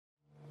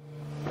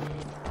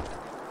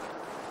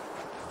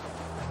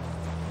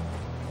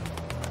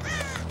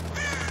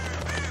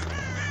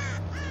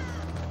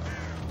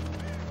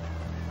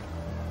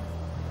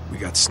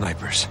got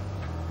snipers.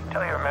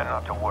 Tell your men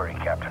not to worry,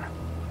 Captain.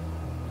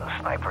 The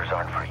snipers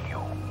aren't for you.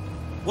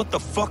 What the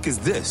fuck is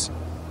this?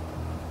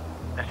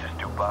 This is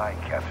Dubai,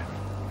 Captain.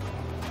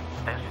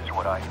 This is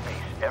what I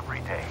face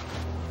every day.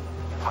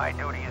 My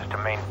duty is to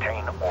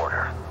maintain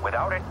order.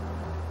 Without it,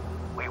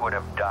 we would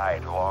have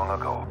died long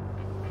ago.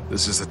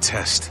 This is a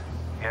test.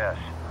 Yes,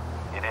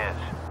 it is.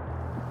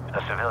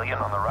 A civilian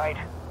on the right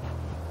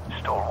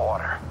stole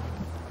water.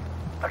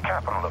 A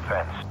capital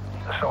offense.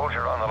 The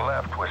soldier on the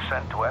left was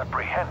sent to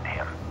apprehend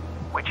him,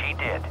 which he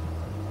did.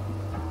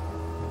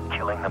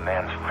 Killing the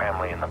man's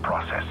family in the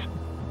process.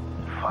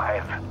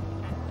 5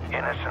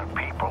 innocent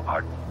people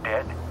are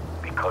dead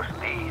because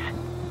these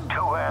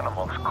 2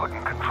 animals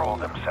couldn't control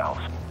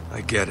themselves.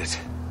 I get it.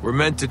 We're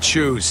meant to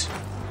choose.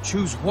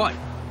 Choose what?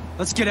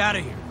 Let's get out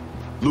of here.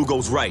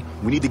 Lugo's right.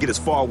 We need to get as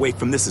far away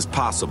from this as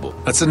possible.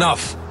 That's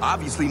enough.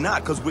 Obviously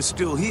not, because we're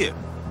still here.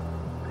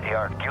 They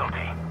are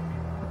guilty.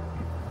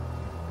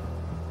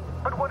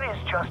 But what is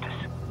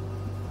justice?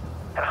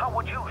 And how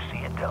would you see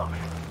it dealt?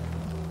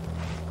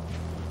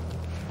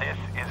 This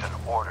is an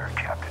order,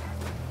 Captain.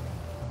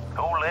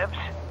 Who lives?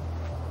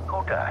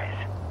 Who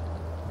dies?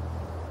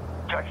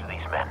 Judge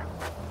these men,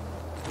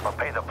 or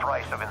pay the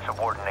price of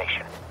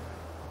insubordination.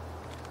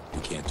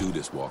 We can't do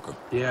this, Walker.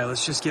 Yeah,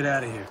 let's just get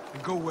out of here.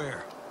 And go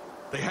where?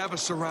 They have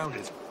us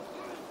surrounded.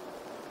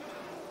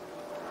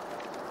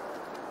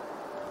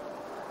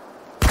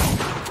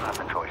 Not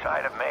the choice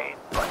I'd have made,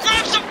 but...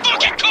 Grab some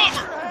fucking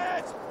cover!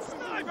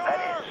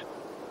 That is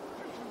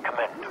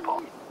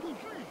commendable.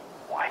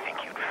 Well, I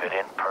think you'd fit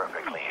in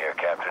perfectly here,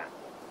 Captain.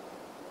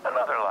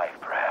 Another life,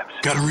 perhaps.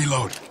 Gotta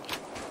reload.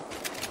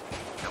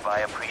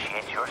 Dubai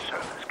appreciates your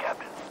service,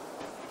 Captain.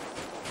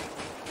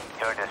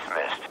 You're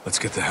dismissed. Let's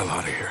get the hell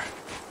out of here.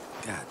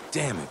 God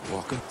damn it,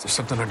 Walker. Is there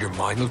something on your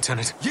mind,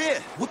 Lieutenant? Yeah,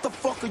 what the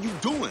fuck are you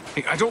doing?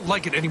 Hey, I don't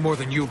like it any more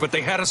than you, but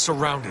they had us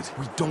surrounded.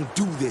 We don't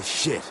do this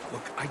shit.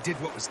 Look, I did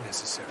what was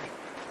necessary.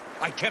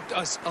 I kept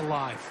us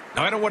alive.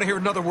 Now, I don't want to hear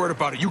another word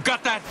about it. You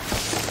got that?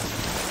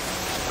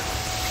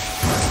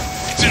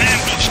 It's an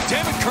ambush!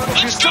 Damn it, Colonel,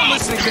 if you're still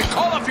listening, then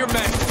call up your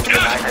men. Did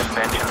I have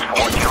vengeance for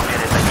what you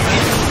did in the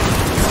case?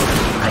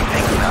 I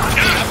think not.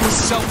 That was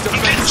I'm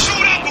getting self-defense.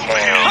 chewed up over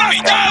here!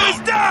 Enemy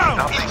down! down!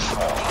 Nothing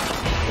more.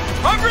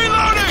 I'm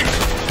reloading!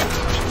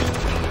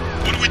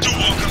 What do we do,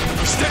 Walker?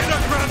 Stand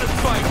our ground and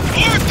fight.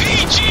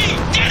 RPG!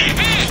 Get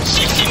ahead!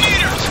 60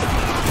 meters!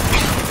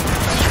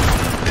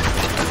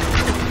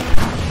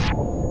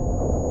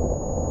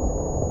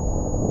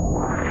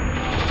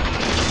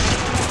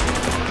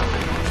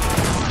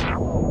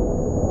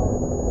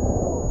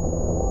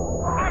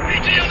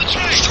 RPG on the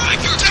train!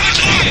 Strike your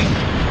target!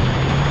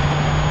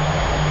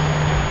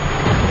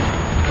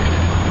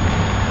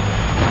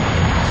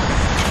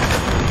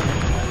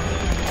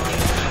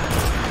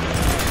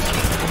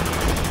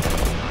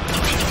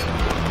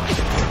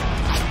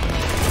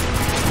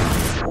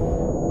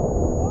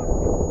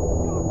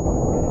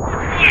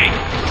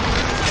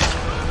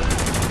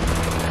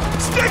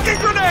 Sticky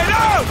grenade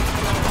out!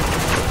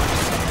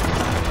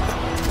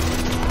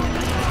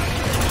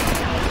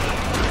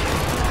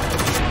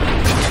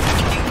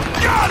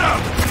 Got him!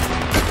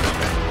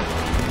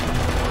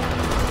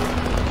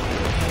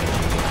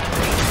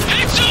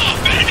 Heads off!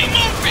 Enemy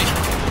moving!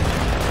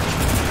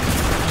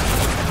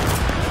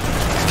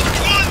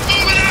 One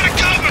moving out of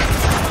cover!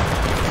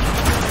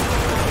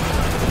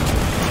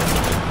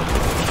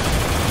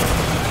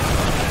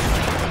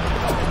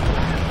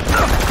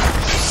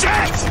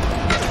 Shit!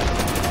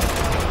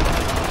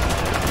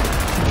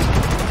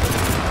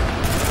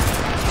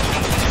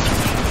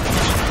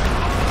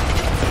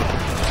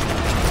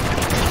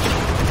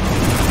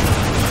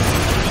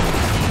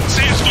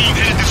 Sandstorm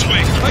headed this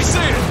way. I see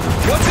it!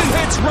 Once it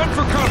hits, run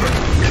for cover!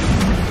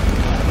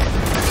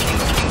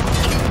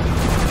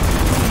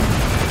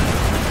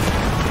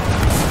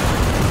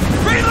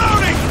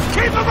 Reloading!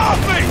 Keep them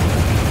off me!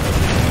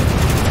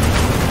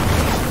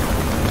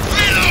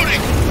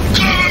 Reloading!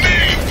 Cover me!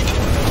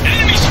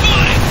 Enemy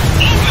spotted!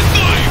 Open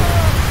fire!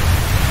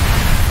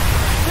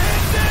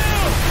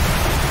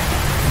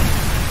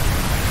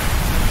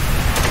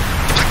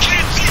 I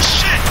can't see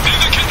shit!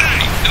 Neither can they!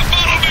 Now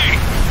follow me!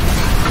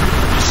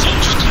 The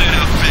soldiers cleared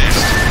out fast.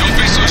 Don't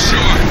be so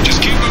sure. Just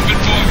keep moving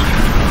forward.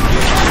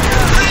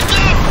 Hands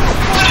up!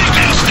 Take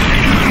out, stay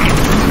down!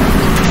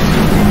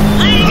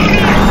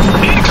 Reloading!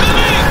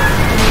 Incoming!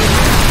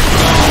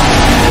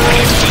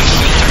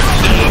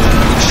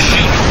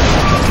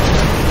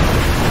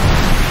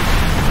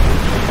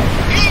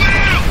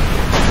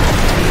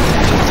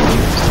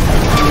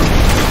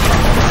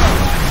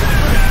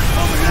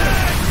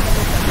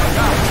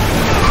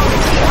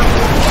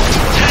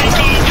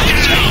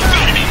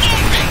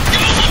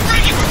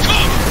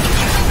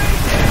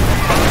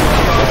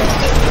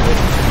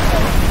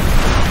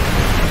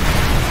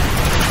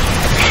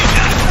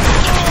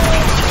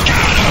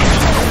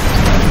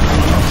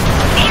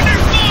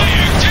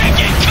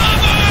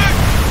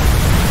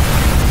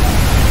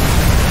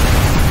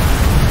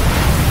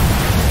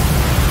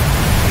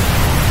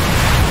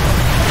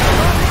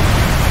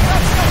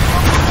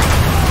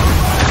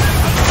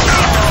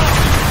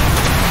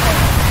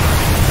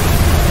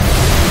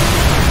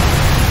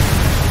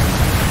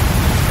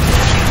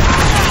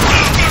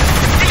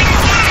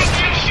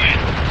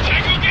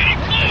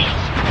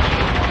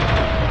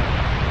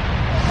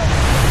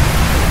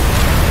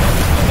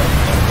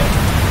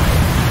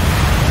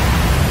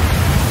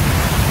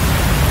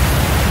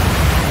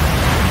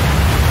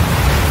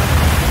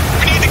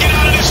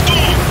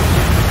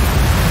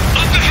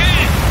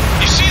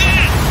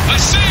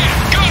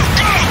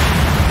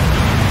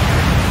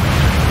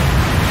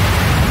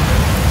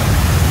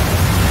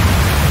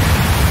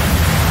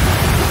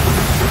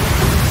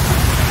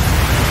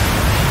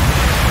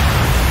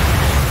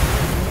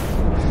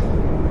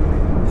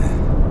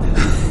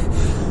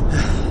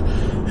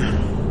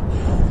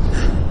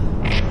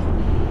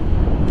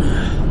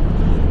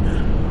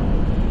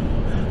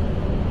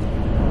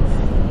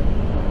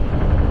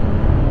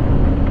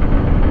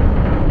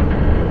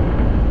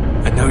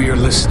 know you're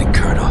listening,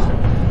 Colonel,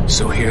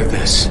 so hear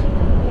this.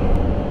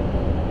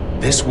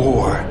 This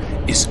war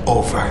is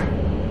over.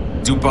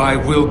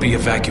 Dubai will be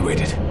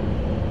evacuated,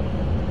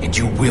 and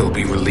you will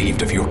be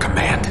relieved of your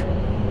command.